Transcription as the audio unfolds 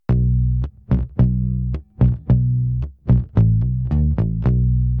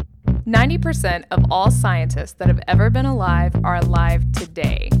90% of all scientists that have ever been alive are alive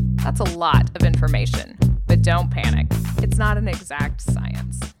today. That's a lot of information, but don't panic. It's not an exact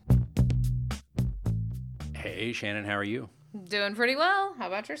science. Hey, Shannon, how are you? Doing pretty well. How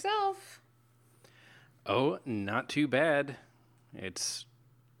about yourself? Oh, not too bad. It's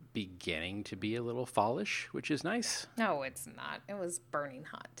beginning to be a little fallish, which is nice. No, it's not. It was burning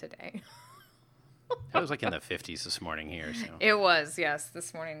hot today. It was like in the 50s this morning here. So. It was, yes.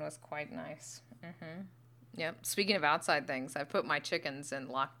 This morning was quite nice. Yep. Speaking of outside things, I put my chickens in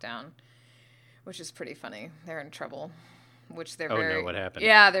lockdown, which is pretty funny. They're in trouble, which they're no, what happened?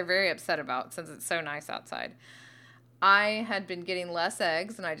 Yeah, they're very upset about since it's so nice outside. I had been getting less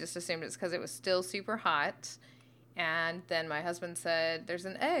eggs, and I just assumed it's because it was still super hot. And then my husband said, "There's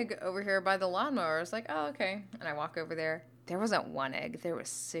an egg over here by the lawnmower." I was like, "Oh, okay." And I walk over there. There wasn't one egg. There was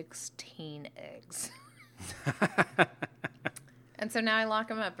 16 eggs. And so now I lock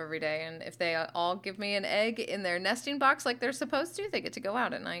them up every day. And if they all give me an egg in their nesting box like they're supposed to, they get to go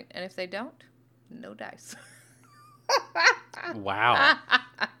out at night. And if they don't, no dice. Wow.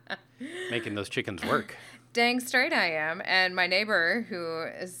 Making those chickens work. Dang straight I am. And my neighbor, who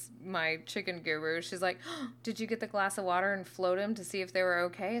is my chicken guru, she's like, "Oh, did you get the glass of water and float them to see if they were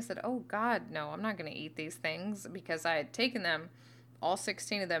okay?" I said, "Oh, God, no, I'm not going to eat these things," because I had taken them, all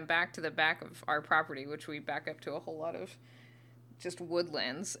 16 of them, back to the back of our property, which we back up to a whole lot of just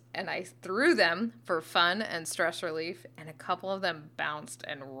woodlands, and I threw them for fun and stress relief, and a couple of them bounced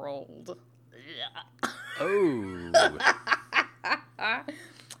and rolled. Oh.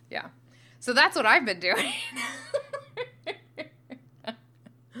 Yeah. So that's what I've been doing.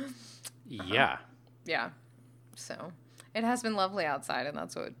 Yeah. Yeah. So it has been lovely outside, and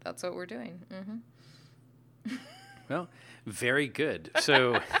that's what we're doing. Mm-hmm. Well, very good.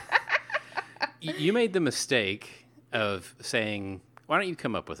 So you made the mistake of saying, "Why don't you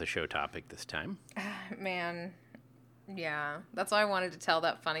come up with a show topic this time?" Man, yeah. That's why I wanted to tell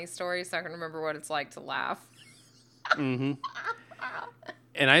that funny story so I can remember what it's like to laugh. Mm-hmm.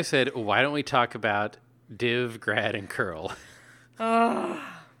 And I said, "Why don't we talk about div, grad, and curl?" Oh.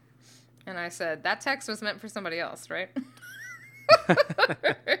 And I said, that text was meant for somebody else, right?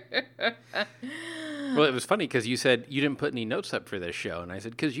 Well, it was funny because you said you didn't put any notes up for this show. And I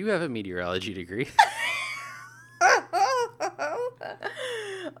said, because you have a meteorology degree.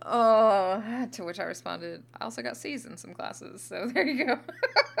 Oh, to which I responded, I also got C's in some classes. So there you go.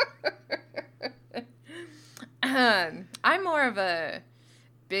 I'm more of a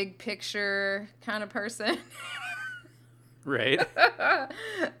big picture kind of person. Right.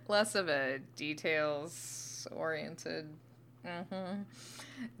 Less of a details oriented. Mm-hmm.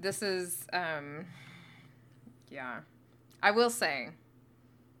 This is, yeah. I will say,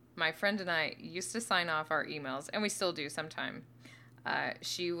 my friend and I used to sign off our emails, and we still do sometime.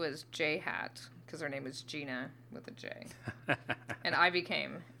 She was J-Hat, because her name is Gina with a J. And I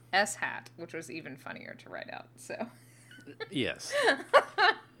became S-Hat, which was even funnier to write out, so. Yes.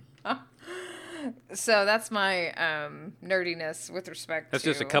 So that's my nerdiness with respect That's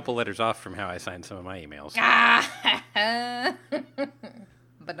to... just a couple letters off from how I sign some of my emails.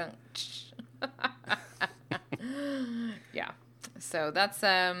 But yeah. So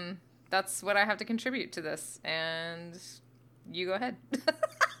that's what I have to contribute to this, and you go ahead.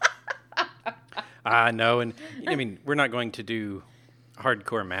 No, and I mean, we're not going to do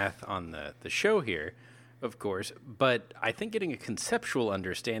hardcore math on the show here, of course, but I think getting a conceptual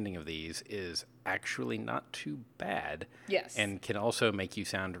understanding of these is actually not too bad. Yes. And can also make you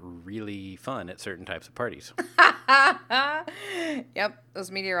sound really fun at certain types of parties. Yep, those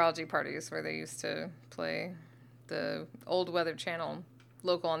meteorology parties where they used to play the old Weather Channel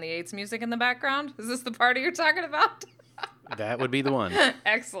Local on the 8's music in the background. Is this the party you're talking about? That would be the one.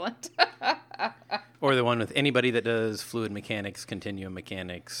 Excellent. Or the one with anybody that does fluid mechanics, continuum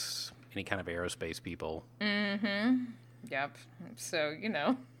mechanics, any kind of aerospace people. Mm-hmm. Yep. So,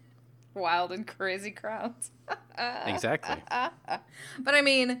 wild and crazy crowds. Exactly. But I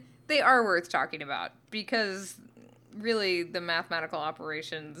mean, they are worth talking about because really the mathematical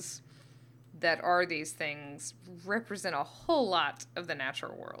operations that are these things represent a whole lot of the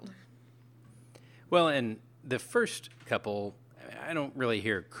natural world. Well, and the first couple, I don't really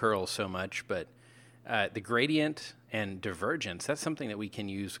hear curl so much, but the gradient and divergence, that's something that we can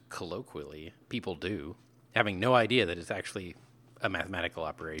use colloquially. People do, having no idea that it's actually a mathematical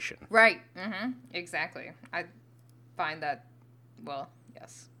operation. Right. Mm-hmm. Exactly. I find that, well,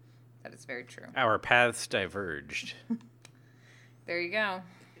 yes, that is very true. Our paths diverged. There you go.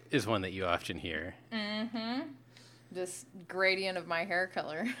 Is one that you often hear. Mm-hmm. This gradient of my hair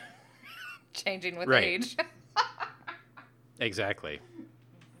color changing with right. age. Exactly.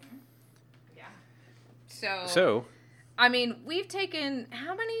 So, I mean, we've taken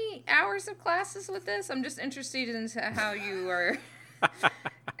how many hours of classes with this? I'm just interested into how you are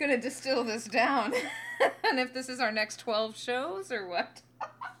going to distill this down. And if this is our next 12 shows or what?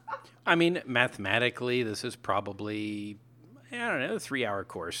 I mean, mathematically, this is probably, I don't know, a 3-hour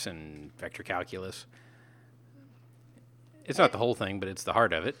course in vector calculus. It's not the whole thing, but it's the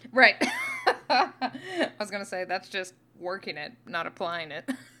heart of it. Right. I was going to say, that's just working it, not applying it.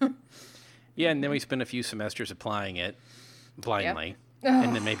 Yeah, and then we spend a few semesters applying it blindly, Yep.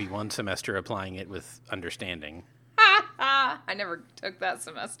 and then maybe one semester applying it with understanding. I never took that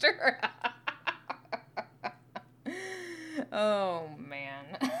semester. Oh,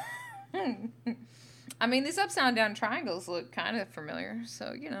 man. I mean, these upside and down triangles look kind of familiar,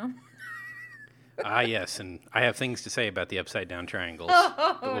 so, you know. Ah, yes, and I have things to say about the upside-down triangles,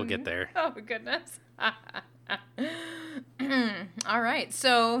 but we'll get there. Oh, goodness. All right,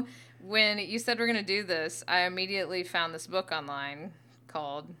 so when you said we're going to do this, I immediately found this book online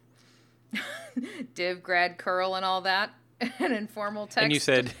called Div, Grad, Curl, and all that, an informal text. And you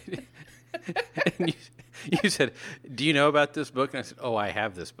said, and you said, do you know about this book? And I said, oh, I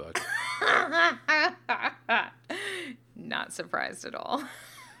have this book. Not surprised at all.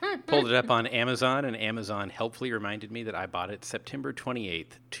 Pulled it up on Amazon, and Amazon helpfully reminded me that I bought it September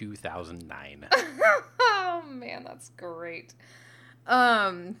 28th, 2009. Oh, man, that's great.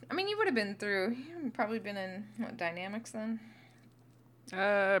 I mean, you've probably been in, what, Dynamics then?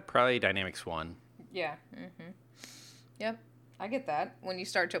 Probably Dynamics 1. Yeah. Mm-hmm. Yep. I get that. When you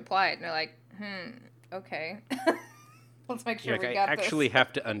start to apply it and you're like, okay. Let's make sure You're like, we got I this. actually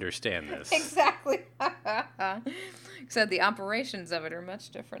have to understand this. Exactly. Except the operations of it are much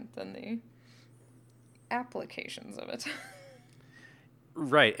different than the applications of it.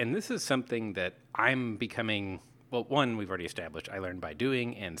 Right, and this is something that I'm becoming, well, one, we've already established, I learn by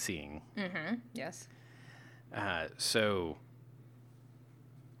doing and seeing. Mm-hmm. Yes. So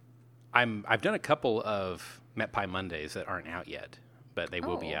I've done a couple of MetPy Mondays that aren't out yet, but they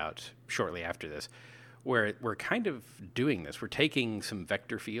will be out shortly after this, where we're kind of doing this. We're taking some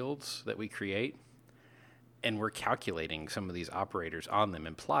vector fields that we create, and we're calculating some of these operators on them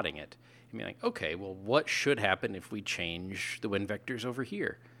and plotting it. And be like, okay, well, what should happen if we change the wind vectors over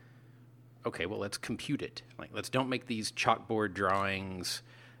here? Okay, well, let's compute it. Like, let's don't make these chalkboard drawings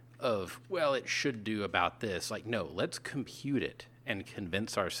of, well, it should do about this. Like, no, let's compute it and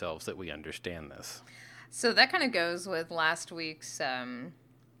convince ourselves that we understand this. So that kind of goes with last week's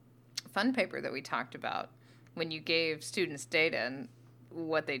fun paper that we talked about when you gave students data and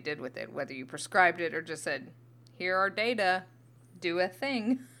what they did with it, whether you prescribed it or just said, here are data, do a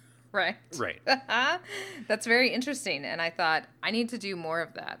thing, right? Right. That's very interesting. And I thought, I need to do more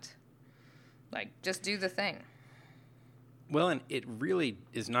of that. Like, just do the thing. Well, and it really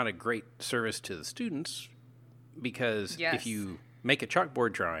is not a great service to the students because if you make a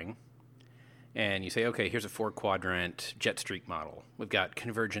chalkboard drawing and you say, okay, here's a 4-quadrant jet streak model. We've got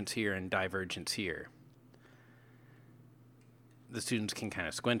convergence here and divergence here. The students can kind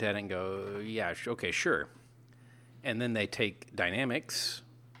of squint at it and go, yeah, okay, sure. And then they take dynamics,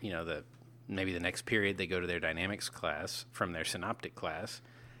 maybe the next period they go to their dynamics class from their synoptic class,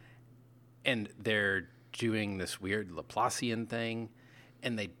 and they're doing this weird Laplacian thing,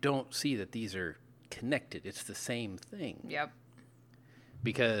 and they don't see that these are connected. It's the same thing. Yep.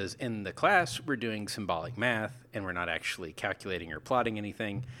 Because in the class, we're doing symbolic math, and we're not actually calculating or plotting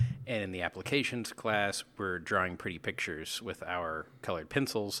anything. And in the applications class, we're drawing pretty pictures with our colored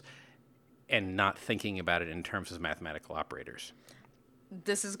pencils and not thinking about it in terms of mathematical operators.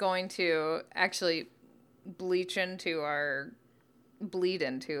 This is going to actually bleed into our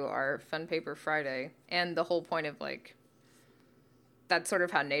Fun Paper Friday. And the whole point of, like, that's sort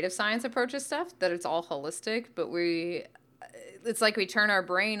of how native science approaches stuff, that it's all holistic, but it's like we turn our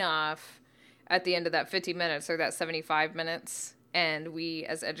brain off at the end of that 50 minutes or that 75 minutes, and we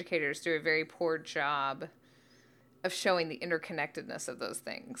as educators do a very poor job of showing the interconnectedness of those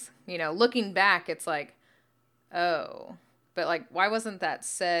things. Looking back, it's like, oh, but like, why wasn't that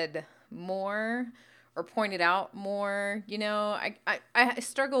said more or pointed out more? I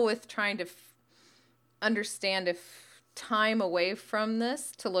struggle with trying to understand if time away from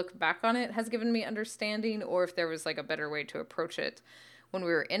this to look back on it has given me understanding, or if there was like a better way to approach it when we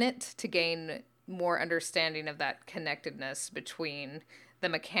were in it to gain more understanding of that connectedness between the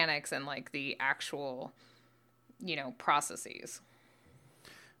mechanics and like the actual, processes.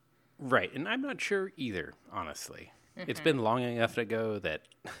 Right. And I'm not sure either, honestly. Mm-hmm. It's been long enough ago that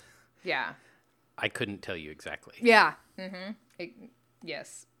yeah, I couldn't tell you exactly. Yeah. Mm-hmm.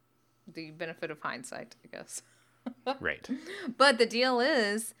 Yes. The benefit of hindsight, I guess. Right. But the deal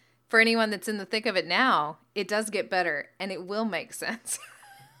is, for anyone that's in the thick of it now, it does get better and it will make sense.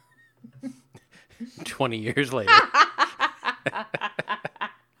 20 years later.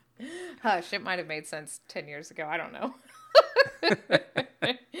 Hush, it might have made sense 10 years ago. I don't know.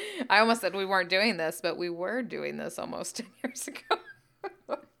 I almost said we weren't doing this, but we were doing this almost 10 years ago.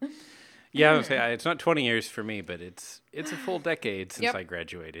 Yeah, I would say it's not 20 years for me, but it's a full decade since I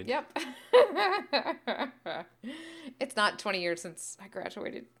graduated. Yep. It's not 20 years since I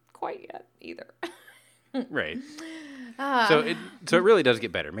graduated quite yet either. Right. So it really does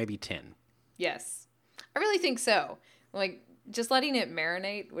get better, maybe 10. Yes. I really think so. Like, just letting it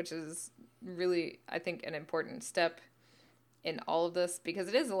marinate, which is really, I think, an important step in all of this, because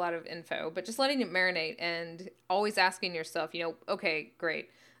it is a lot of info, but just letting it marinate and always asking yourself, okay, great,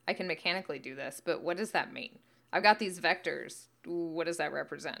 I can mechanically do this, but what does that mean? I've got these vectors. What does that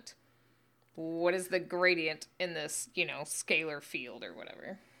represent? What is the gradient in this, scalar field or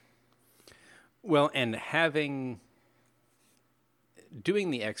whatever? Well, and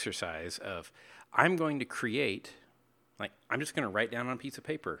doing the exercise of, I'm going to create, I'm just going to write down on a piece of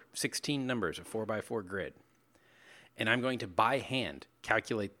paper 16 numbers, a 4x4 grid. And I'm going to, by hand,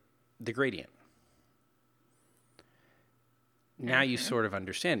 calculate the gradient. Now you sort of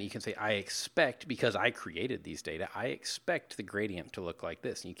understand. You can say, I expect, because I created these data, I expect the gradient to look like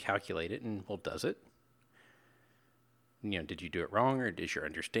this. And you calculate it, and, well, does it? Did you do it wrong, or is your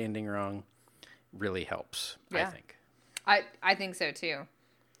understanding wrong? Really helps, I think. I think so, too.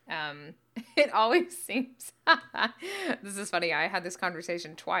 It always seems... This is funny. I had this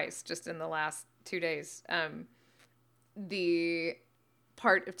conversation twice just in the last 2 days. The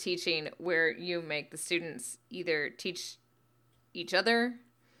part of teaching where you make the students either teach each other,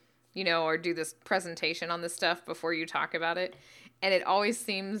 or do this presentation on this stuff before you talk about it. And it always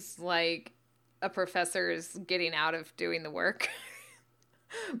seems like a professor is getting out of doing the work.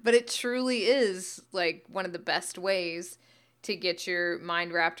 But it truly is like one of the best ways to get your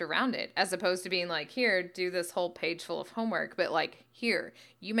mind wrapped around it, as opposed to being like, here, do this whole page full of homework. But like, here,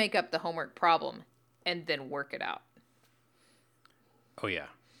 you make up the homework problem and then work it out. Oh, yeah.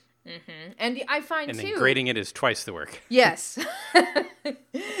 Mm-hmm. And I find, and too... then grading it is twice the work. Yes.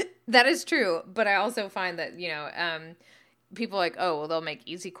 That is true. But I also find that, people are like, oh, well, they'll make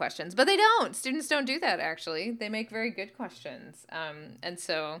easy questions. But they don't. Students don't do that, actually. They make very good questions. And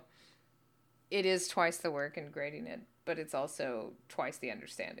so it is twice the work in grading it, but it's also twice the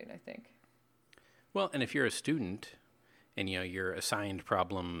understanding, I think. Well, and if you're a student and, you're assigned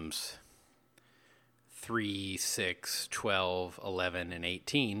problems 3, 6, 12, 11, and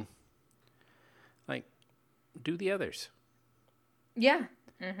 18, do the others. Yeah.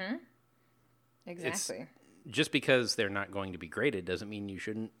 Mm-hmm. Exactly. Just because they're not going to be graded doesn't mean you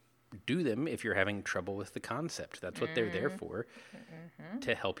shouldn't do them if you're having trouble with the concept. That's what they're there for,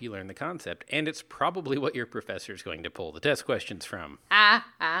 to help you learn the concept. And it's probably what your professor is going to pull the test questions from.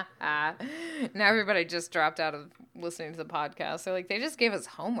 Now everybody just dropped out of listening to the podcast. They're like, they just gave us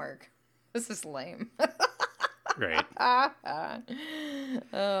homework. This is lame. Right. Oh.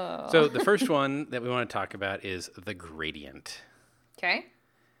 So the first one that we want to talk about is the gradient. Okay.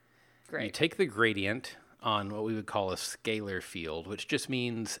 Great. You take the gradient on what we would call a scalar field, which just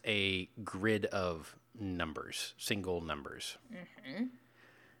means a grid of numbers, single numbers. Mm-hmm.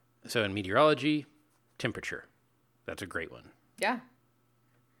 So in meteorology, temperature. That's a great one. Yeah.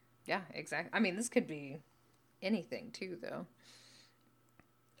 Yeah, exactly. I mean, this could be anything too, though.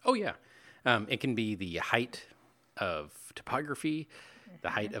 Oh, yeah. It can be the height of topography,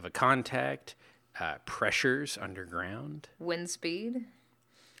 the height of a contact, pressures underground. Wind speed,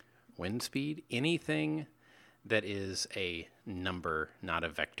 anything that is a number, not a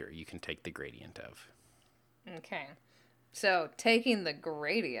vector, you can take the gradient of. Okay. So taking the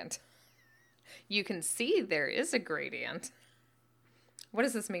gradient, you can see there is a gradient. What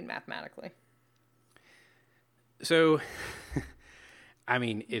does this mean mathematically? So, I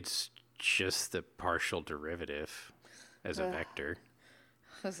mean, it's just the partial derivative as a vector.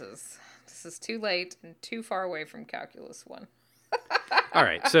 This is too late and too far away from calculus 1. All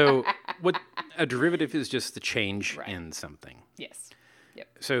right. So what a derivative is, just the change in something. Yes. Yep.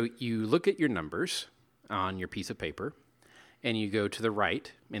 So you look at your numbers on your piece of paper and you go to the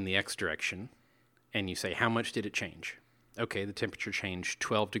right in the x direction and you say, how much did it change? Okay, the temperature changed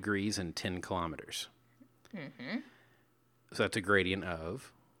 12 degrees and 10 kilometers. Mm-hmm. So that's a gradient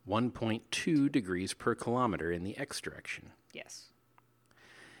of 1.2 degrees per kilometer in the x direction. Yes.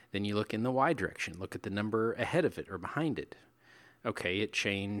 Then you look in the y direction. Look at the number ahead of it or behind it. Okay, it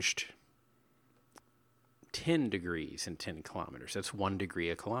changed 10 degrees and 10 kilometers. That's 1 degree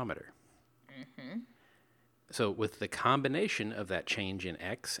a kilometer. Mm-hmm. So with the combination of that change in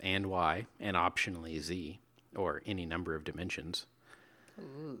x and y, and optionally z, or any number of dimensions,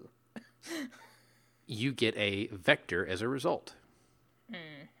 Ooh. you get a vector as a result.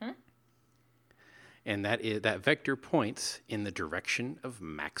 Mm-hmm. And that vector points in the direction of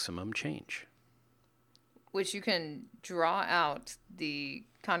maximum change. Which you can draw out the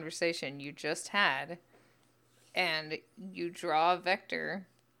conversation you just had, and you draw a vector,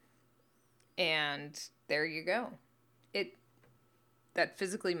 and there you go. That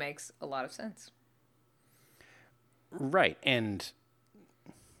physically makes a lot of sense. Right. And,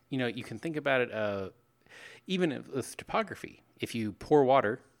 you can think about it even with topography. If you pour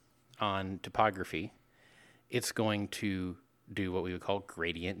water on topography, it's going to do what we would call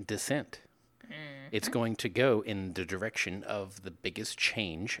gradient descent. Mm-hmm. It's going to go in the direction of the biggest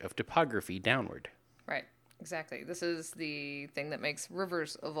change of topography downward. Right. Exactly. This is the thing that makes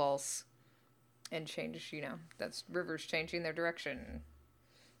rivers avulse and change, that's rivers changing their direction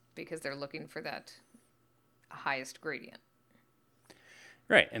because they're looking for that highest gradient.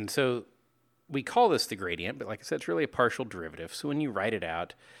 Right. And so we call this the gradient, but like I said, it's really a partial derivative. So when you write it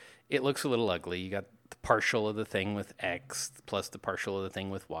out, it looks a little ugly. You got the partial of the thing with x plus the partial of the thing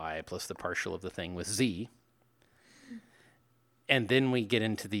with y plus the partial of the thing with z. And then we get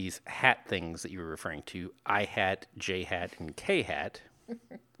into these hat things that you were referring to, I hat, j hat, and k hat,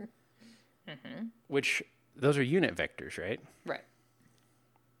 mm-hmm. which those are unit vectors, right? Right.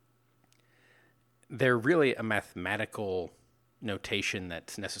 They're really a mathematical notation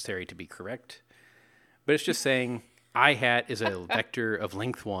that's necessary to be correct. But it's just saying I hat is a vector of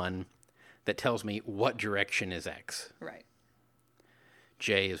length 1 that tells me what direction is x. Right.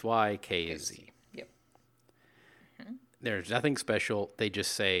 J is y, k is z. Yep. Mm-hmm. There's nothing special. They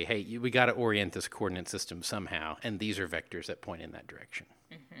just say, hey, we got to orient this coordinate system somehow, and these are vectors that point in that direction.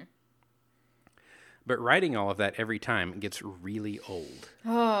 Mm-hmm. But writing all of that every time gets really old.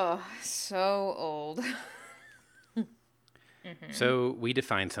 Oh, so old. Mm-hmm. So we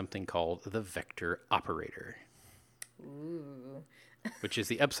define something called the vector operator. Ooh. Which is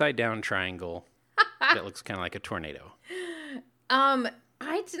the upside down triangle that looks kind of like a tornado.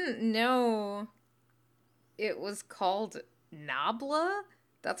 I didn't know it was called Nabla.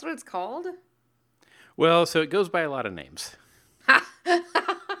 That's what it's called? Well, so it goes by a lot of names.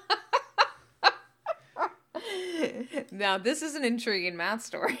 Now, this is an intriguing math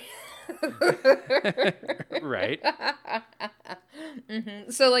story. Right. Mm-hmm.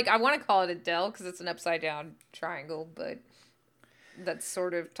 So, I want to call it a del because it's an upside down triangle, but that's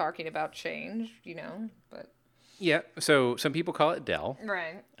sort of talking about change, but... Yeah, so some people call it del.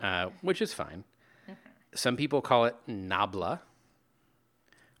 Right. Which is fine. Mm-hmm. Some people call it nabla,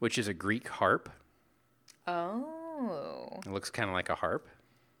 which is a Greek harp. Oh. It looks kind of like a harp.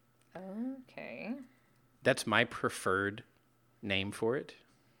 Okay. That's my preferred name for it.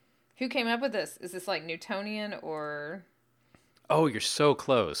 Who came up with this? Is this Newtonian or... Oh, you're so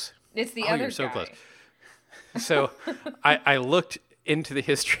close. It's the other you're so guy. Close. So I looked into the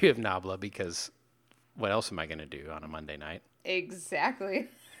history of Nabla because what else am I going to do on a Monday night? Exactly.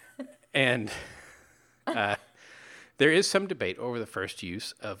 And there is some debate over the first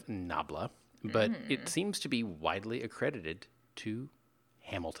use of Nabla, but it seems to be widely accredited to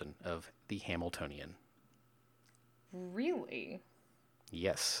Hamilton of the Hamiltonian. Really?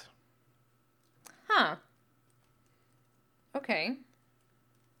 Yes. Huh. Okay.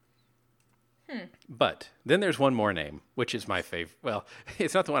 But then there's one more name, which is my favorite. Well,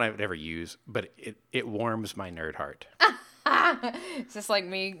 it's not the one I would ever use, but it warms my nerd heart. It's just like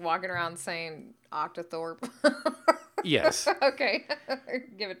me walking around saying Octothorpe. Yes. Okay.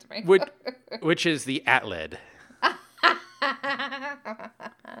 Give it to me. Which is the Atled.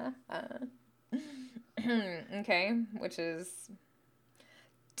 Okay. Which is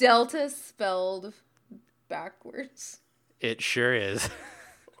delta spelled backwards. It sure is.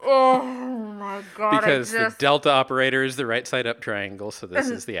 Oh my god! Because the delta operator is the right side up triangle, so this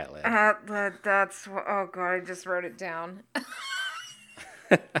is the Atled. That's oh god! I just wrote it down.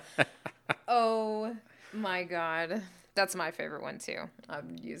 Oh my god, that's my favorite one too.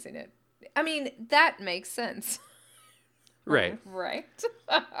 I'm using it. I mean, that makes sense. Right. Right.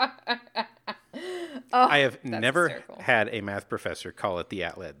 I have never had a math professor call it the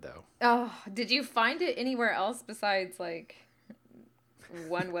Atled, though. Oh, did you find it anywhere else besides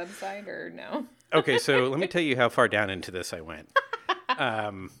one website or no? Okay, so let me tell you how far down into this I went.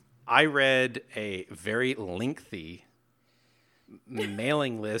 I read a very lengthy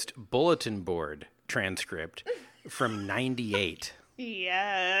mailing list bulletin board transcript from 98.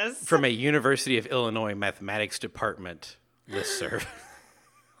 Yes. From a University of Illinois mathematics department listserv.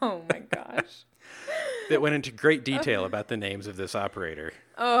 Oh my gosh. that went into great detail about the names of this operator.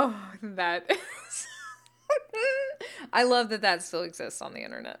 Oh, that is... I love that that still exists on the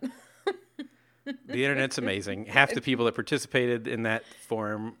internet. The internet's amazing. Half the people that participated in that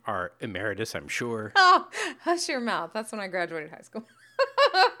forum are emeritus, I'm sure. Oh, hush your mouth. That's when I graduated high school.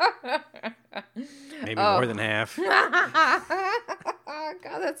 Maybe more than half.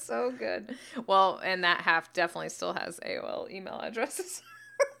 God, that's so good. Well, and that half definitely still has AOL email addresses.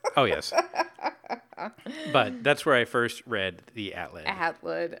 Oh, yes. But that's where I first read the Atlid.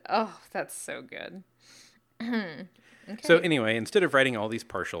 Atlid. Oh, that's so good. Okay. So anyway, instead of writing all these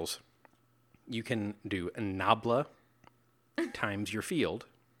partials, you can do nabla times your field.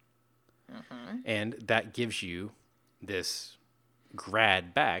 And that gives you this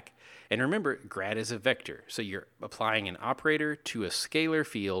grad back. And remember, grad is a vector. So you're applying an operator to a scalar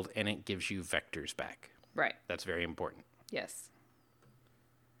field, and it gives you vectors back. Right. That's very important. Yes.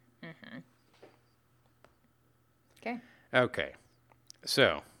 Okay. Okay.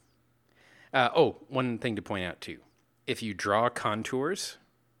 So, one thing to point out, too. If you draw contours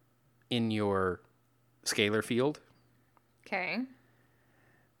in your scalar field, Okay.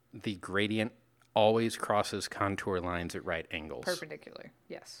 the gradient always crosses contour lines at right angles. Perpendicular.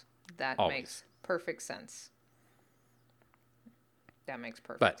 Yes. That Always. makes perfect sense. That makes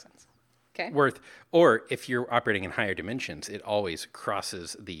perfect But- sense. Okay. Or if you're operating in higher dimensions, it always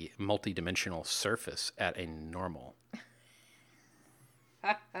crosses the multidimensional surface at a normal.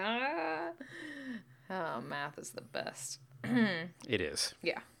 Oh, math is the best. It is.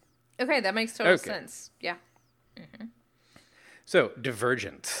 Yeah. Okay, that makes total Okay. sense. Yeah. So,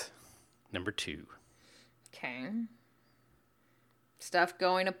 divergence, number 2. Okay. Stuff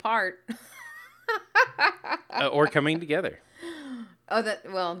going apart. Or coming together.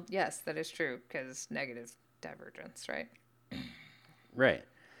 Oh, yes, that is true, because negative divergence, right? Right.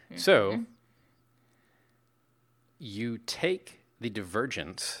 So, you take the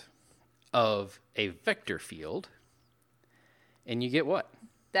divergence of a vector field, and you get what?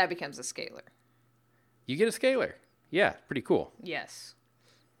 That becomes a scalar. You get a scalar. Yeah, pretty cool. Yes.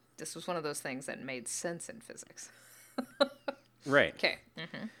 This was one of those things that made sense in physics. Right. Okay.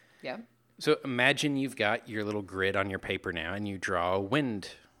 Yep. So imagine you've got your little grid on your paper now, and you draw wind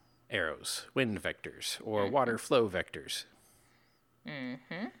arrows, wind vectors, or water flow vectors.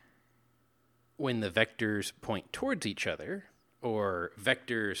 When the vectors point towards each other, or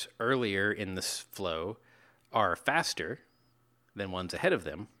vectors earlier in this flow are faster than ones ahead of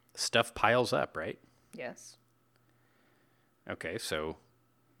them, stuff piles up, right? Yes. Okay, so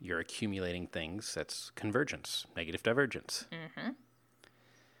you're accumulating things. That's convergence, negative divergence.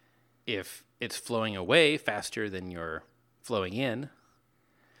 If it's flowing away faster than you're flowing in,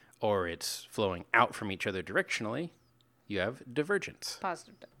 or it's flowing out from each other directionally, you have divergence.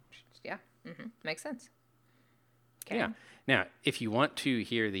 Positive divergence. Yeah. Makes sense. Okay. Yeah. Now, if you want to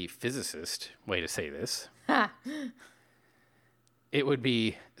hear the physicist way to say this, it would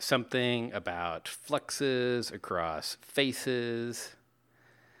be something about fluxes across faces.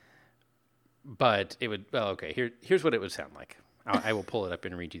 But it would, here's what it would sound like. I will pull it up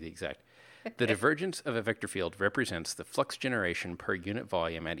and read you the exact. The divergence of a vector field represents the flux generation per unit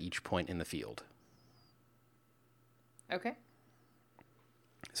volume at each point in the field. Okay.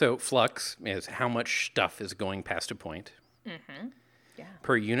 So flux is how much stuff is going past a point. Yeah.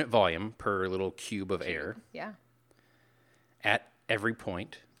 Per unit volume, per little cube of air, Yeah. at every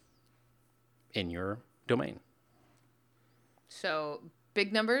point in your domain. So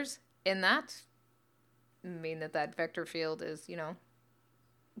big numbers in that mean that vector field is,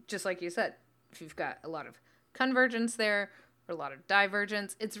 just like you said, if you've got a lot of convergence there or a lot of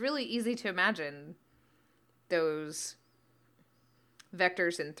divergence, it's really easy to imagine those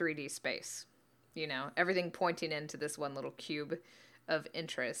vectors in 3D space. Everything pointing into this one little cube of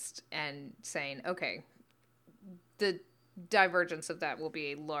interest and saying, okay, the divergence of that will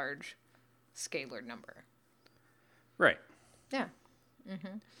be a large scalar number. Right. Yeah.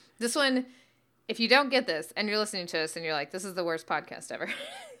 This one, if you don't get this and you're listening to us and you're like, this is the worst podcast ever,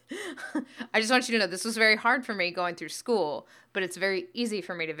 I just want you to know this was very hard for me going through school, but it's very easy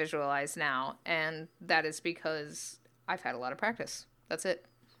for me to visualize now. And that is because I've had a lot of practice. That's it.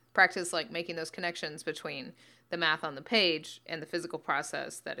 Practice like making those connections between the math on the page and the physical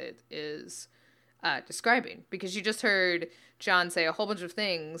process that it is describing. Because you just heard John say a whole bunch of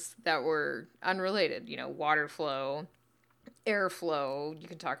things that were unrelated. Water flow, airflow. You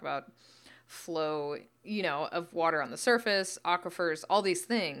can talk about flow, of water on the surface, aquifers, all these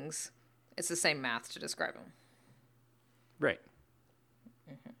things. It's the same math to describe them. Right.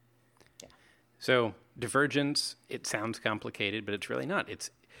 Yeah. So divergence, it sounds complicated, but it's really not. It's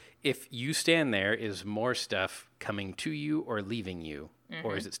if you stand there, is more stuff coming to you or leaving you,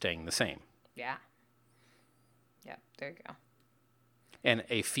 or is it staying the same? Yeah. Yeah, there you go. And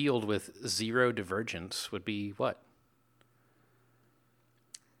a field with zero divergence would be what?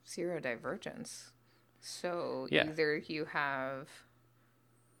 Zero divergence. So Yeah. either you have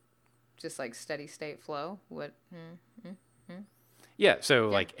just like steady state flow. Yeah, so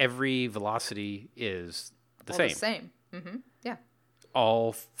like every velocity is the All same. the same. Yeah.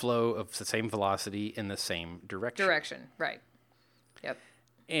 All flow of the same velocity in the same direction. Direction. Right. Yep.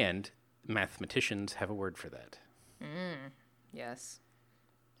 And mathematicians have a word for that. Yes.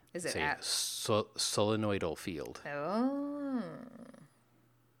 Is it Say at? solenoidal field. Oh.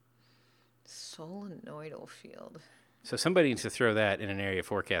 Solenoidal field. So somebody needs to throw that in an area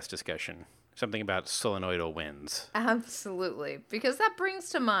forecast discussion. Something about solenoidal winds. Absolutely. Because that brings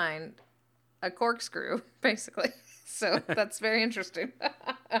to mind a corkscrew, basically. So that's very interesting.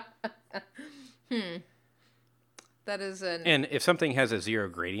 That is an... And if something has a zero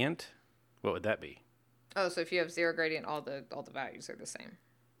gradient, what would that be? Oh, so if you have zero gradient, all the values are the same.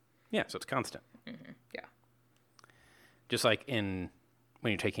 Yeah, so it's constant. Yeah. Just like when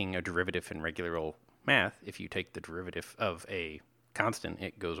you're taking a derivative in regular old math, if you take the derivative of a constant,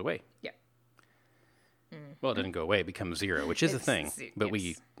 it goes away. Yeah. Well, it doesn't go away; it becomes zero, which is a It's thing. But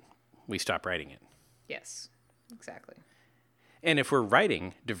yes. we stop writing it. Yes. Exactly. And if we're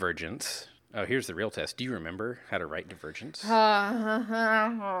writing divergence, oh, here's the real test. Do you remember how to write divergence?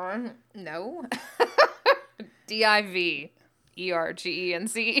 No.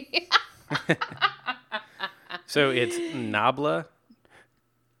 DIVERGENC. So it's nabla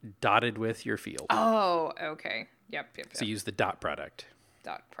dotted with your field. Oh, okay. Yep. So use the dot product,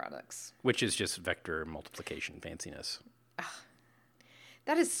 Dot products. which is just vector multiplication fanciness.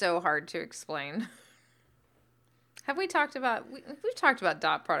 That is so hard to explain. Have we talked about... We've talked about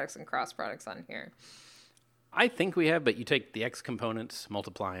dot products and cross products on here. I think we have, but you take the x components,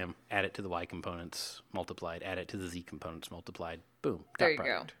 multiply them, add it to the y components, multiplied, add it to the z components, multiplied. Boom. There Dot you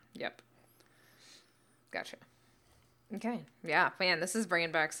product. go. Yep. Gotcha. Okay. Yeah, man, this is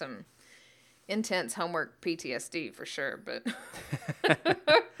bringing back some intense homework PTSD for sure, but...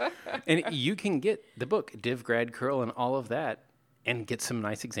 And you can get the book, Div, Grad, Curl, and all of that, and get some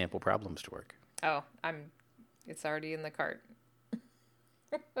nice example problems to work. Oh, it's already in the cart.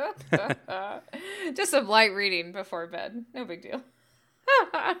 Just some light reading before bed. No big deal.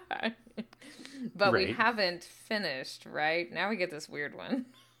 But we Right. haven't finished, right? Now we get this weird one.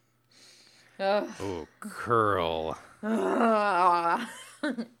 Oh, curl.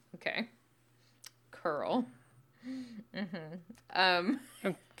 Okay. Curl.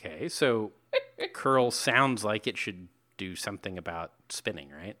 Okay, so curl sounds like it should do something about spinning,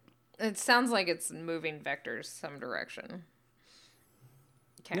 right? It sounds like it's moving vectors some direction.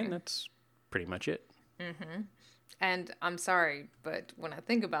 Okay. And that's pretty much it. And I'm sorry, but when I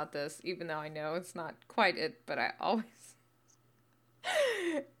think about this, even though I know it's not quite it, but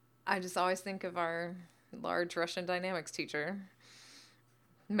I just always think of our large Russian dynamics teacher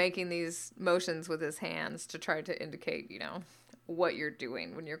making these motions with his hands to try to indicate, what you're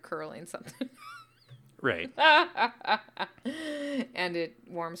doing when you're curling something. Right. And it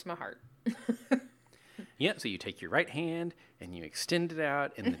warms my heart. Yeah, so you take your right hand and you extend it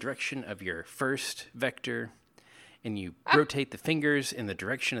out in the direction of your first vector, and you rotate the fingers in the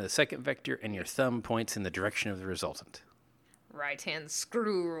direction of the second vector, and your thumb points in the direction of the resultant. Right hand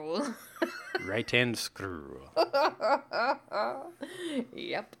screw rule. Right hand screw.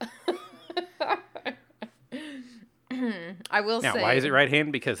 Yep. I will Now, say. why is it right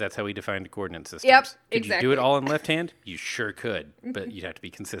hand? Because that's how we defined coordinate systems. Yep, Could you do exactly. it all in left hand? You sure could, but you'd have to be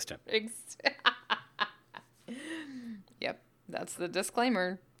consistent. Yep, that's the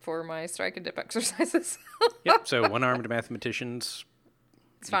disclaimer for my strike and dip exercises. Yep, so one-armed mathematicians,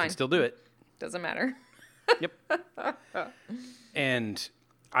 It's you fine. can still do it. Doesn't matter. Yep. And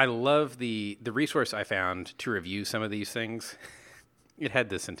I love the resource I found to review some of these things. It had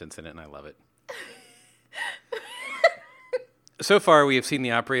this sentence in it, and I love it. So far, we have seen the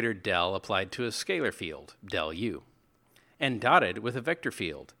operator del applied to a scalar field, del u, and dotted with a vector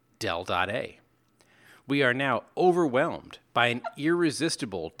field, del dot a. We are now overwhelmed by an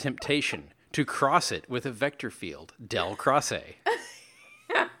irresistible temptation to cross it with a vector field, del cross a.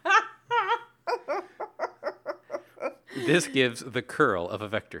 This gives the curl of a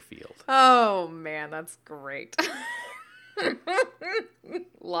vector field. Oh, man, that's great.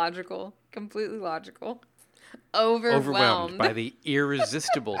 Logical. Completely logical. Overwhelmed by the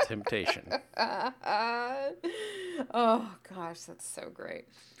irresistible temptation. Oh, gosh, that's so great.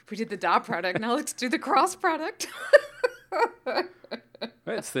 We did the dot product. Now let's do the cross product.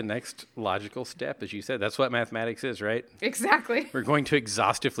 It's the next logical step, as you said. That's what mathematics is, right? Exactly. We're going to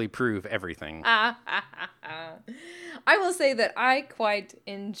exhaustively prove everything. I will say that I quite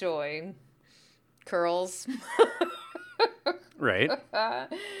enjoy curls. Right.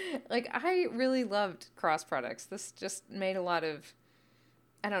 Like, I really loved cross products. This just made a lot of,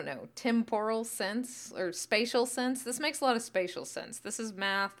 I don't know, temporal sense or spatial sense. This makes a lot of spatial sense. This is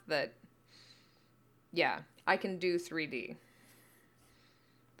math that, yeah, I can do 3D.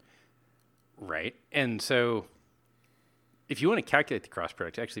 Right. And so if you want to calculate the cross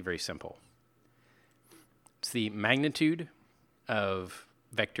product, it's actually very simple. It's the magnitude of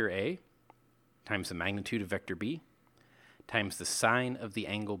vector A times the magnitude of vector B times the sine of the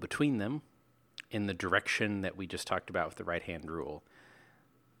angle between them in the direction that we just talked about with the right-hand rule,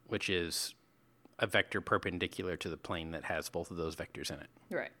 which is a vector perpendicular to the plane that has both of those vectors in it.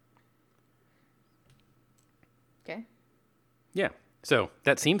 Right. Okay. Yeah. So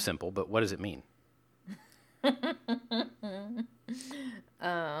that seems simple, but what does it mean?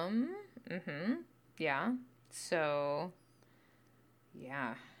 Yeah. So,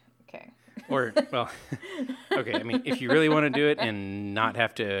 yeah. Okay. Or, well, okay, I mean, if you really want to do it and not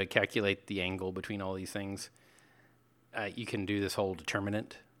have to calculate the angle between all these things, you can do this whole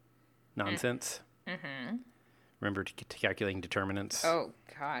determinant nonsense. Mm-hmm. Remember calculating determinants? Oh,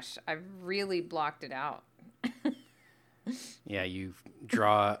 gosh. I've really blocked it out. Yeah, you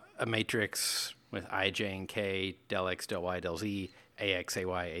draw a matrix with I, J, and K, del X, del Y, del Z, AX,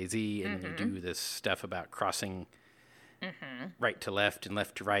 AY, AZ, and then you do this stuff about crossing right to left and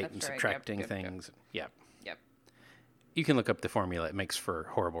left to right and subtracting yep, things. Yep. Yep. You can look up the formula. It makes for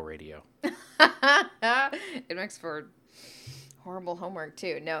horrible radio. It makes for horrible homework,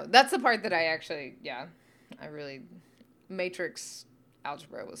 too. No, that's the part that I actually, I really, matrix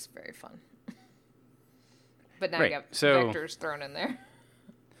algebra was very fun. But now you got vectors thrown in there.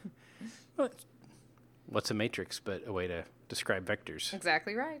 Well, what's a matrix but a way to describe vectors?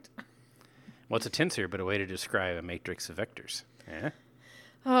 Exactly right. What's a tensor but a way to describe a matrix of vectors? Yeah.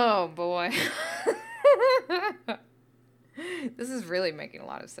 Oh, boy. This is really making a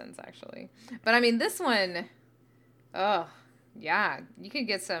lot of sense, actually. But, I mean, this one, oh, yeah. You could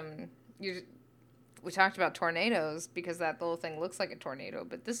get some... We talked about tornadoes because that little thing looks like a tornado,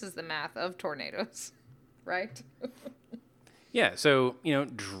 but this is the math of tornadoes. Right? Yeah, so,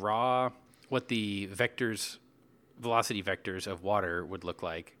 draw what the vectors, velocity vectors of water would look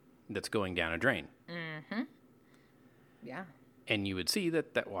like that's going down a drain. Mm-hmm. Yeah. And you would see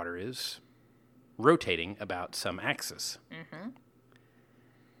that that water is rotating about some axis. Mm-hmm.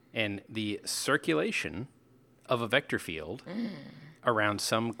 And the circulation of a vector field around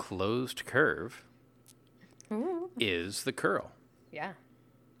some closed curve is the curl. Yeah.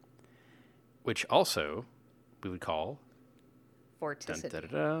 Which also we would call vorticity.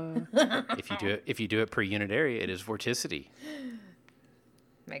 Dun, da, da, da. If you do it per unit area, it is vorticity.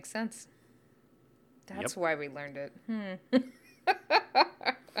 Makes sense. That's why we learned it.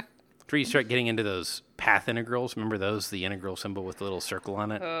 After you start getting into those path integrals, remember those? The integral symbol with the little circle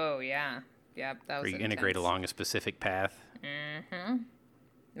on it. Oh yeah, yep. That was. Where you integrate along a specific path. Mm-hmm.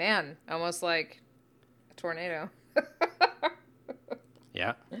 Man, almost like a tornado.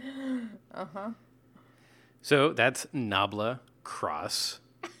 Yeah. Uh-huh. So that's Nabla cross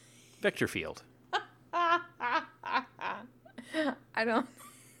vector field. I don't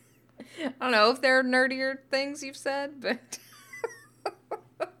know if there are nerdier things you've said, but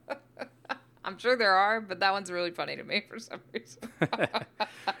I'm sure there are, but that one's really funny to me for some reason.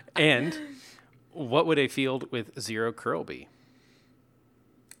 And what would a field with zero curl be?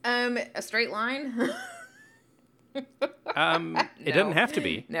 A straight line. It doesn't have to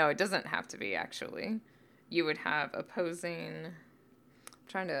be. No, it doesn't have to be, actually. You would have opposing... I'm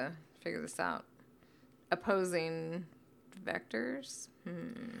trying to figure this out. Opposing vectors?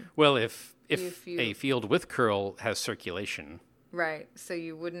 Well, if a field with curl has circulation... Right, so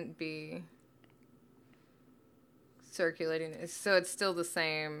you wouldn't be circulating... So it's still the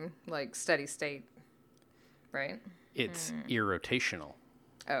same, like, steady state, right? It's irrotational.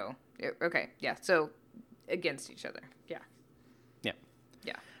 Oh, okay, yeah, so... against each other. Yeah.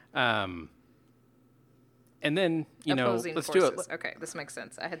 And then, opposing let's forces. do it. Okay, this makes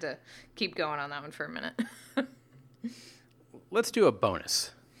sense. I had to keep going on that one for a minute. Let's do a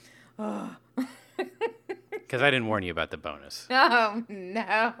bonus. Because I didn't warn you about the bonus. Oh,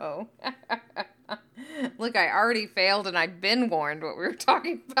 no. Look, I already failed and I've been warned what we were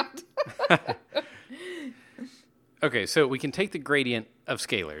talking about. Okay, so we can take the gradient of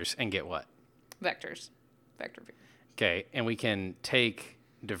scalars and get what? Vectors. Vector field. Okay, and we can take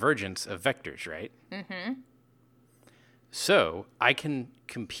divergence of vectors, right? Mm-hmm. So I can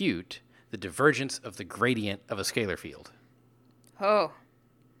compute the divergence of the gradient of a scalar field. Oh.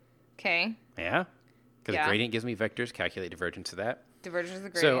 Okay. Yeah? Because Yeah. the gradient gives me vectors, calculate divergence of that. Divergence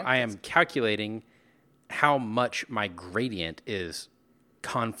of the So gradient. I am calculating how much my gradient is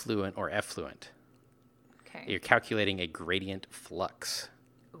confluent or effluent. Okay. You're calculating a gradient flux.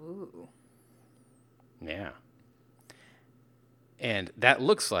 Ooh. Yeah. And that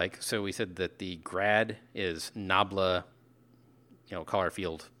looks like, so we said that the grad is nabla, call our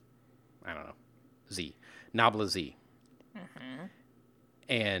field, I don't know, Z. Nabla Z. Mm-hmm.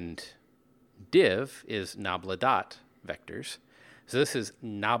 And div is nabla dot vectors. So this is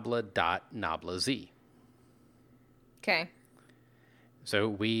nabla dot nabla Z. Okay. So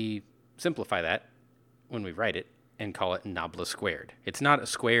we simplify that when we write it and call it nabla squared. It's not a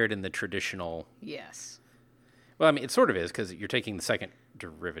squared in the traditional. Yes. Well, I mean, it sort of is because you're taking the second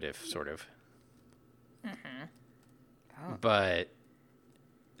derivative, sort of. Mm-hmm. Oh. But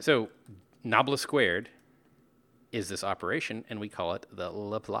so nabla squared is this operation, and we call it the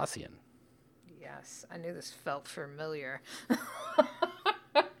Laplacian. Yes. I knew this felt familiar.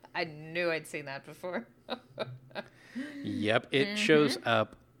 I knew I'd seen that before. Yep, it shows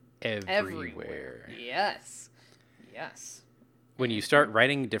up everywhere. Yes. Yes. When you start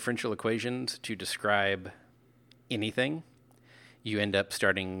writing differential equations to describe anything, you end up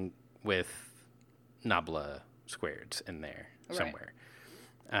starting with nabla squareds in there somewhere.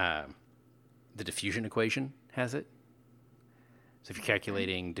 The diffusion equation has it. So if you're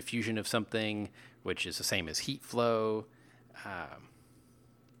calculating diffusion of something, which is the same as heat flow,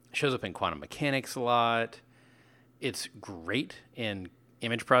 shows up in quantum mechanics a lot. It's great in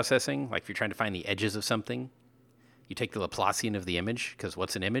image processing. Like if you're trying to find the edges of something, you take the Laplacian of the image, because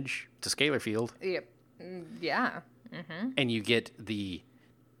what's an image? It's a scalar field. Yep. Yeah. Mm-hmm. And you get the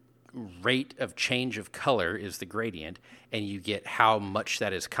rate of change of color is the gradient, and you get how much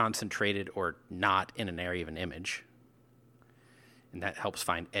that is concentrated or not in an area of an image. And that helps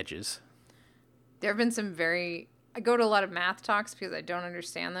find edges. There have been some I go to a lot of math talks because I don't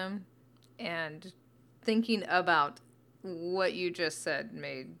understand them. And thinking about what you just said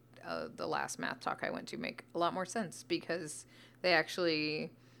made the last math talk I went to make a lot more sense, because they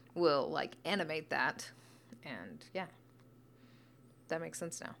actually will like animate that. And yeah, that makes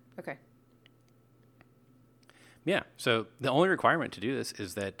sense now. Okay. Yeah. So the only requirement to do this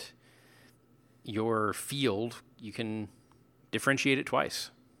is that your field, you can differentiate it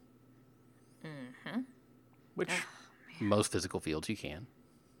twice. Mm-hmm. Which most physical fields you can.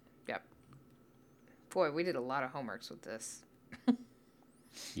 Yep. Boy, we did a lot of homeworks with this.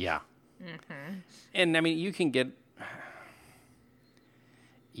 Yeah. Mm-hmm. And I mean, you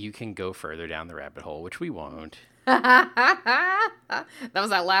can go further down the rabbit hole, which we won't. That was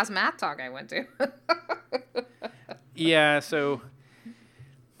that last math talk I went to. Yeah, so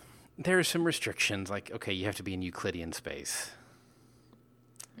there are some restrictions, like, okay, you have to be in Euclidean space.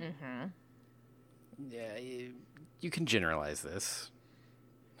 Mm-hmm. Yeah, you can generalize this.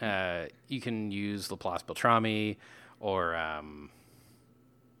 You can use Laplace-Beltrami or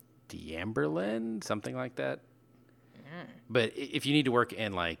D'Amberlin, something like that. Mm. But if you need to work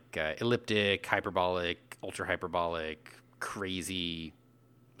in like elliptic, hyperbolic, ultra-hyperbolic, crazy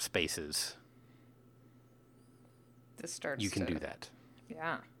spaces, This starts you can to, do that.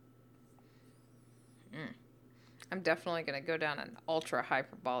 Yeah. I'm definitely going to go down an ultra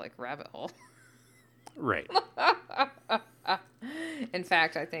hyperbolic rabbit hole. Right. In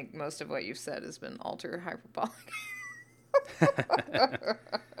fact, I think most of what you've said has been ultra hyperbolic.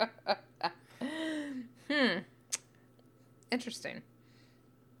 Interesting.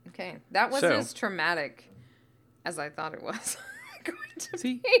 Okay. That wasn't as traumatic as I thought it was going to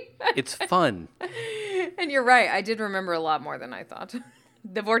See, be. it's fun. And you're right. I did remember a lot more than I thought.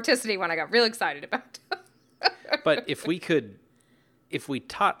 The vorticity one I got real excited about. But if we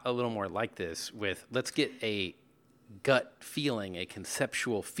taught a little more like this with, let's get a gut feeling, a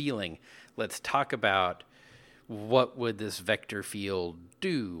conceptual feeling. Let's talk about what would this vector field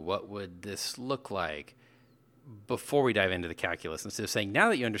do? What would this look like before we dive into the calculus? Instead of saying, now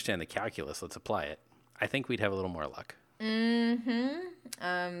that you understand the calculus, let's apply it. I think we'd have a little more luck.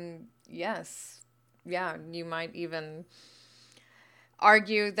 Mm-hmm. Yes. Yeah, you might even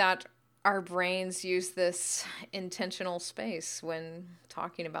argue that our brains use this intentional space when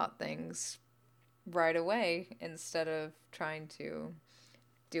talking about things right away instead of trying to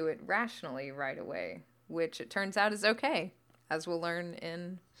do it rationally right away, which it turns out is okay, as we'll learn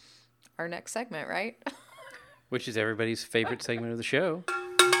in our next segment, right? Which is everybody's favorite segment of the show.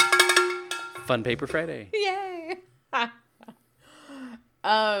 Fun Paper Friday. Yay!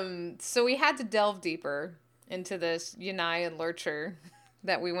 So we had to delve deeper into this Yanai and Lurcher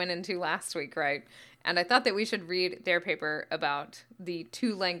that we went into last week, right? And I thought that we should read their paper about the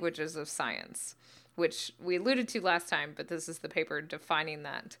two languages of science, which we alluded to last time, but this is the paper defining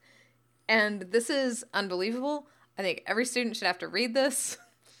that. And this is unbelievable. I think every student should have to read this.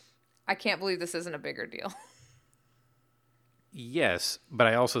 I can't believe this isn't a bigger deal. Yes, but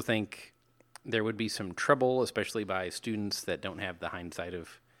I also think there would be some trouble, especially by students that don't have the hindsight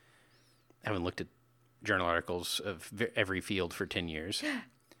of having looked at journal articles of every field for 10 years.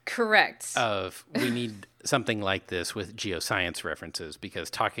 Correct. We need something like this with geoscience references, because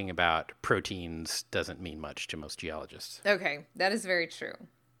talking about proteins doesn't mean much to most geologists. Okay, that is very true.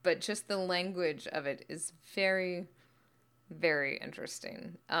 But just the language of it is very, very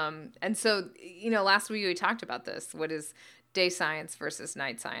interesting. And so, last week we talked about this. What is day science versus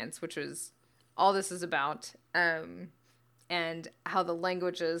night science, which was all this is about, and how the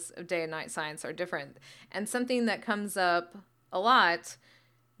languages of day and night science are different. And something that comes up a lot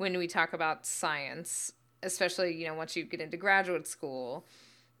when we talk about science, especially, once you get into graduate school,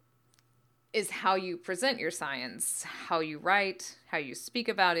 is how you present your science, how you write, how you speak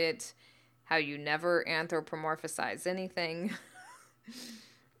about it, how you never anthropomorphize anything.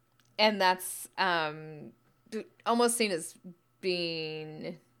 And that's almost seen as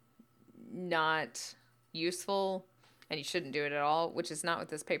being not useful, and you shouldn't do it at all, which is not what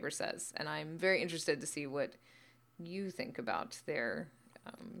this paper says. And I'm very interested to see what you think about their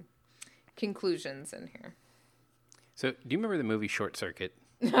conclusions in here. So, do you remember the movie Short Circuit?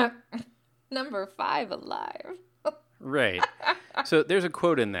 Number 5 alive. Right. So there's a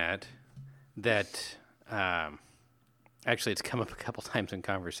quote in that actually it's come up a couple times in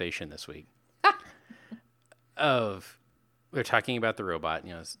conversation this week. They're talking about the robot.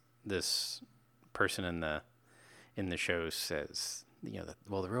 This person in the show says,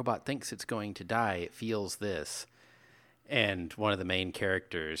 well, the robot thinks it's going to die. It feels this. And one of the main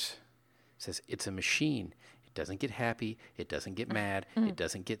characters says, it's a machine. It doesn't get happy. It doesn't get mad. It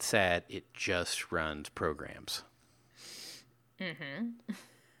doesn't get sad. It just runs programs. Mm-hmm.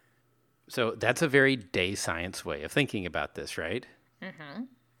 So that's a very day science way of thinking about this, right? Mm-hmm.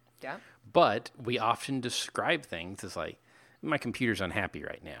 Yeah. But we often describe things as like, my computer's unhappy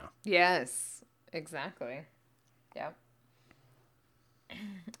right now. Yes, exactly. Yeah.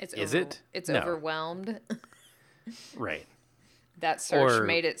 Is it? It's No. overwhelmed. Right. That search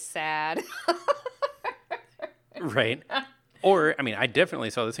made it sad. Right. Or, I definitely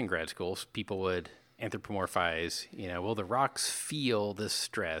saw this in grad school. People would anthropomorphize, will the rocks feel this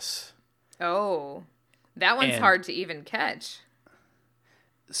stress? Oh, that one's hard to even catch.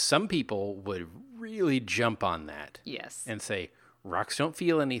 Some people would really jump on that. Yes. And say, rocks don't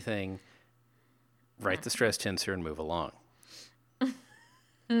feel anything. Write the stress tensor and move along.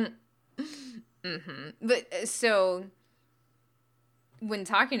 Mm-hmm. But so when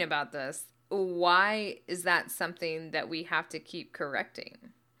talking about this, why is that something that we have to keep correcting?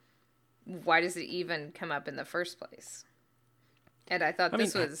 Why does it even come up in the first place? And I thought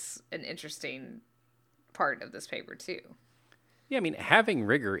this was an interesting part of this paper too. Yeah, having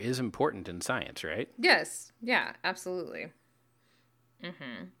rigor is important in science, right? Yes. Yeah, absolutely.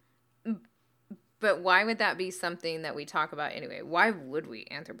 Mm-hmm. But why would that be something that we talk about anyway? Why would we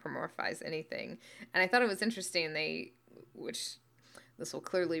anthropomorphize anything? And I thought it was interesting, which this will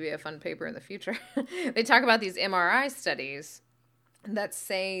clearly be a fun paper in the future. They talk about these MRI studies that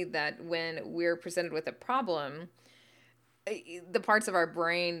say that when we're presented with a problem, the parts of our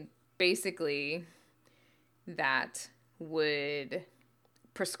brain basically that would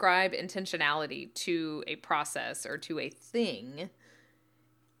prescribe intentionality to a process or to a thing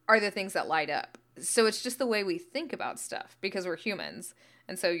are the things that light up. So it's just the way we think about stuff because we're humans.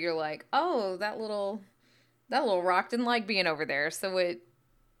 And so you're like, oh, that little rock didn't like being over there, so it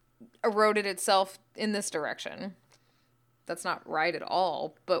eroded itself in this direction. That's not right at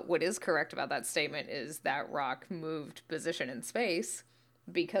all. But what is correct about that statement is that rock moved position in space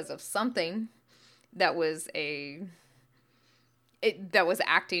because of something that was that was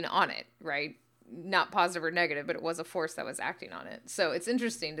acting on it, right? Not positive or negative, but it was a force that was acting on it. So it's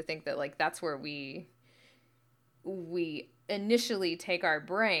interesting to think that that's where we initially take our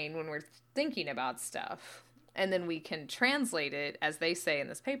brain when we're thinking about stuff, and then we can translate it, as they say in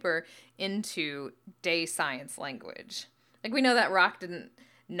this paper, into day science language. We know that rock didn't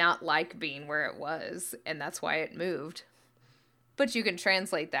not like being where it was, and that's why it moved. But you can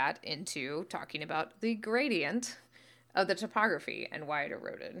translate that into talking about the gradient of the topography and why it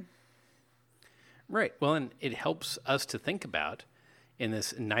eroded. Right. Well, and it helps us to think about, in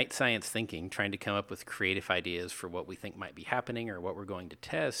this night science thinking, trying to come up with creative ideas for what we think might be happening or what we're going to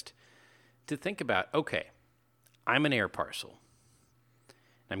test, to think about, okay, I'm an air parcel.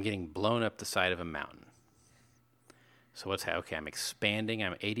 I'm getting blown up the side of a mountain. So what's happening? Okay, I'm expanding.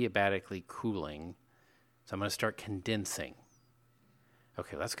 I'm adiabatically cooling. So I'm going to start condensing.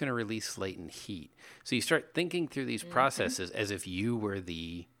 Okay, well, that's going to release latent heat. So you start thinking through these processes as if you were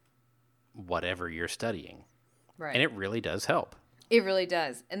the whatever you're studying. Right. And it really does help. It really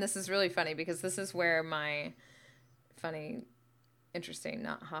does. And this is really funny because this is where my interesting,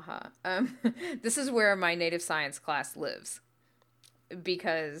 not haha. This is where my native science class lives.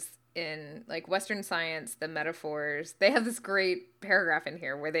 Because in like Western science, the metaphors, they have this great paragraph in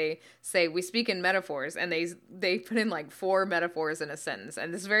here where they say we speak in metaphors, and they put in like 4 metaphors in a sentence,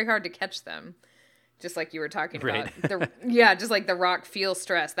 and it's very hard to catch them. Just like you were talking about. Just like the rock feels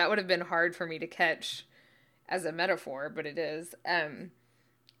stress. That would have been hard for me to catch as a metaphor, but it is. And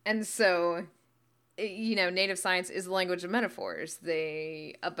so, native science is the language of metaphors.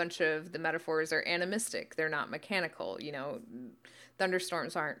 A bunch of the metaphors are animistic. They're not mechanical.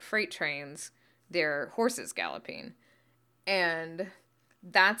 Thunderstorms aren't freight trains. They're horses galloping. And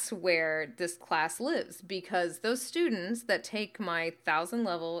that's where this class lives, because those students that take my 1,000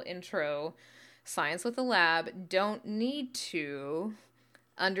 level intro science with a lab don't need to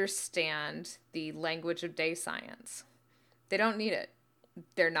understand the language of day science. They don't need it.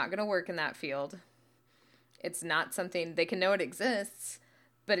 They're not going to work in that field. It's not something, they can know it exists,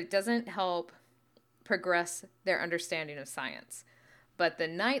 but it doesn't help progress their understanding of science. But the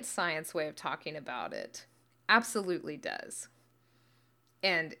night science way of talking about it absolutely does.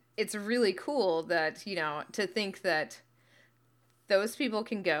 And it's really cool that, to think that those people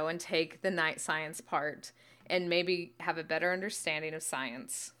can go and take the night science part and maybe have a better understanding of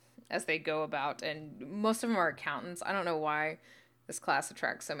science as they go about. And most of them are accountants. I don't know why this class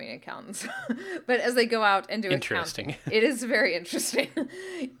attracts so many accountants. But as they go out and do accounting, it is very interesting,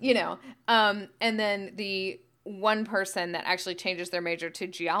 And then the one person that actually changes their major to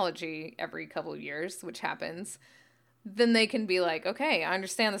geology every couple of years, which happens, then they can be like, okay, I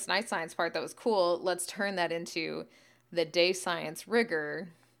understand this night science part. That was cool. Let's turn that into the day science rigor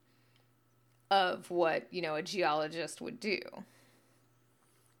of what, a geologist would do.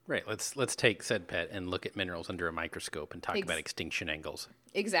 Right. Let's take said pet and look at minerals under a microscope and talk about extinction angles.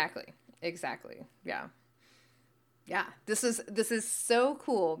 Exactly. Yeah. Yeah. This is so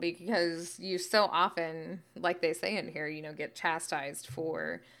cool because you so often, like they say in here, get chastised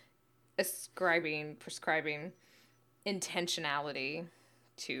for prescribing intentionality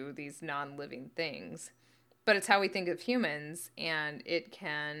to these non-living things. But it's how we think of humans, and it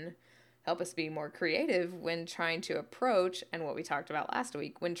can help us be more creative when trying to approach, and what we talked about last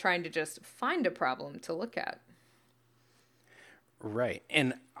week, when trying to just find a problem to look at. Right.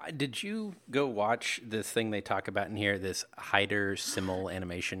 And did you go watch this thing they talk about in here, this Hyder simul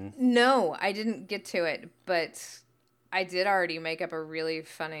animation? No, I didn't get to it, but I did already make up a really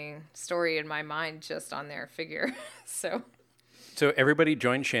funny story in my mind just on their figure. So everybody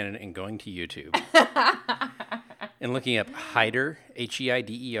join Shannon in going to YouTube and looking up Hyder,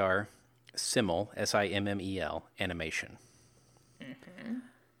 Heider, simul, Simmel, animation. Mm-hmm.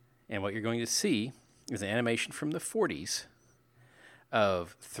 And what you're going to see is an animation from the 40s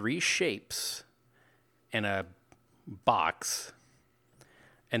of 3 shapes in a box,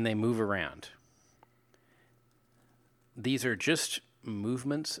 and they move around. These are just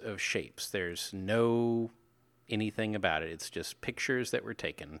movements of shapes. There's no anything about it. It's just pictures that were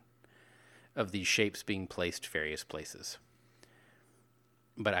taken of these shapes being placed various places.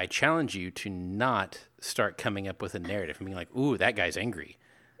 But I challenge you to not start coming up with a narrative and being like, ooh, that guy's angry.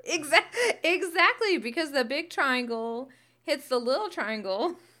 Exactly, because the big triangle hits the little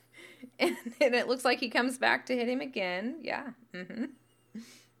triangle, and it looks like he comes back to hit him again. Yeah. Mm-hmm. And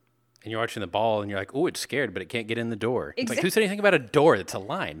you're watching the ball, and you're like, oh, it's scared, but it can't get in the door. It's like, who said anything about a door? That's a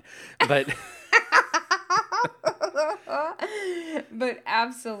line. But... But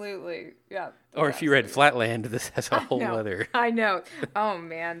absolutely, yeah. Or if you read Flatland, this has a whole other... I know. Oh,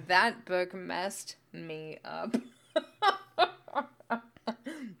 man, that book messed me up.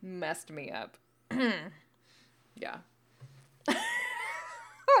 Messed me up. Yeah.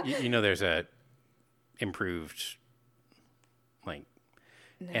 There's a improved,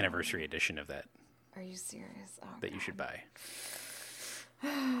 anniversary edition of that. Are you serious? Oh, that God. You should buy.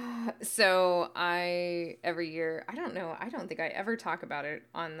 So every year, I don't think I ever talk about it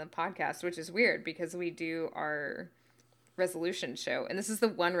on the podcast, which is weird because we do our resolution show. And this is the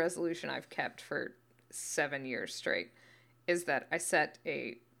one resolution I've kept for 7 years straight, is that I set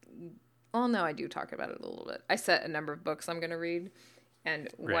I do talk about it a little bit. I set a number of books I'm going to read. And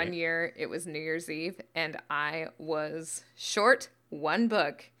one year it was New Year's Eve, and I was short one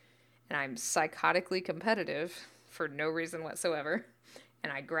book. and I'm psychotically competitive for no reason whatsoever.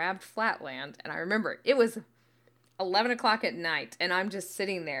 And I grabbed Flatland, and I remember it was 11 o'clock at night, and I'm just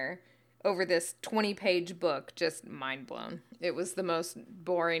sitting there over this 20-page book, just mind blown. It was the most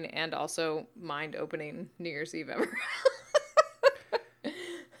boring and also mind-opening New Year's Eve ever.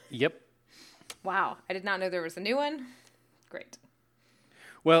 Yep. Wow. I did not know there was a new one. Great.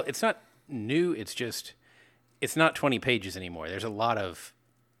 Well, it's not new. It's just, it's not 20 pages anymore. There's a lot of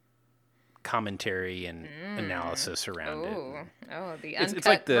commentary and analysis around it. Oh, the uncut It's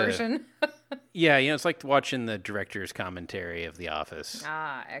like version. Yeah, it's like watching the director's commentary of The Office.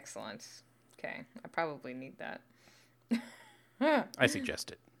 Ah, excellent. Okay. I probably need that. I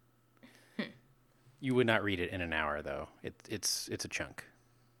suggest it. You would not read it in an hour, though. It's a chunk.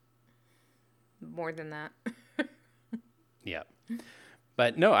 More than that. Yeah.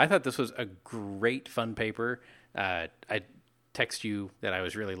 But no, I thought this was a great fun paper. I text you that I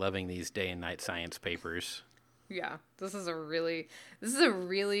was really loving these day and night science papers. Yeah, this is a really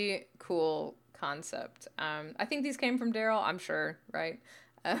cool concept. I think these came from Daryl, I'm sure, right?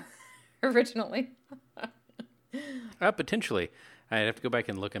 Originally. Potentially. I'd have to go back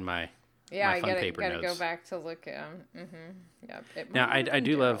and look in my fun paper notes. Yeah, I gotta go back to look at them. Yeah. Now, I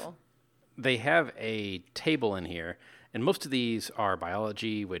do love, they have a table in here, and most of these are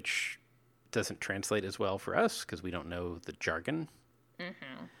biology, which doesn't translate as well for us because we don't know the jargon.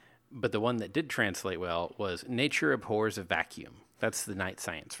 Mm-hmm. But the one that did translate well was Nature Abhors a Vacuum. That's the night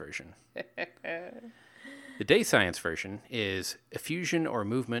science version. The day science version is effusion or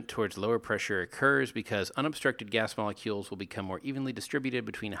movement towards lower pressure occurs because unobstructed gas molecules will become more evenly distributed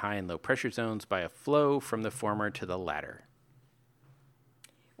between high and low pressure zones by a flow from the former to the latter.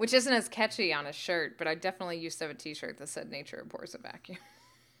 Which isn't as catchy on a shirt, but I definitely used to have a t-shirt that said Nature Abhors a Vacuum.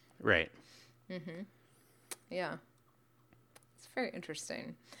 Right. Mm-hmm. Yeah. It's very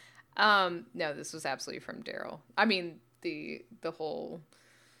interesting. No, this was absolutely from Daryl. I mean, the whole,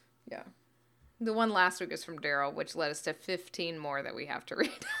 yeah. The one last week is from Daryl, which led us to 15 more that we have to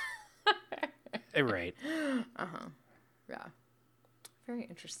read. Right. Uh-huh. Yeah. Very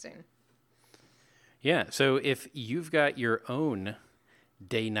interesting. Yeah, so if you've got your own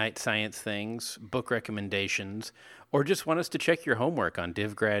day-night science things, book recommendations, or just want us to check your homework on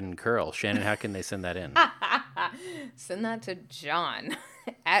DivGrad and Curl, Shannon, how can they send that in? Send that to John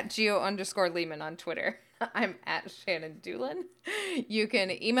at Geo_Lehman on Twitter. I'm at Shannon Doolin. You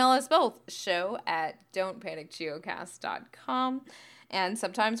can email us both, show@don'tpanicgeocast.com. And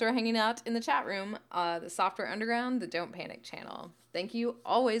sometimes we're hanging out in the chat room, the Software Underground, the Don't Panic channel. Thank you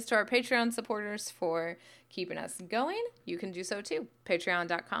always to our Patreon supporters for keeping us going. You can do so too.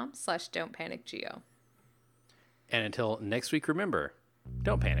 Patreon.com/don'tpanicgeo. And until next week, remember,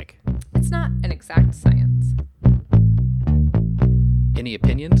 don't panic. It's not an exact science. Any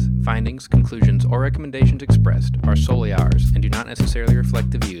opinions, findings, conclusions, or recommendations expressed are solely ours and do not necessarily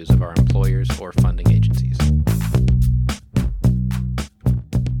reflect the views of our employers or funding agencies.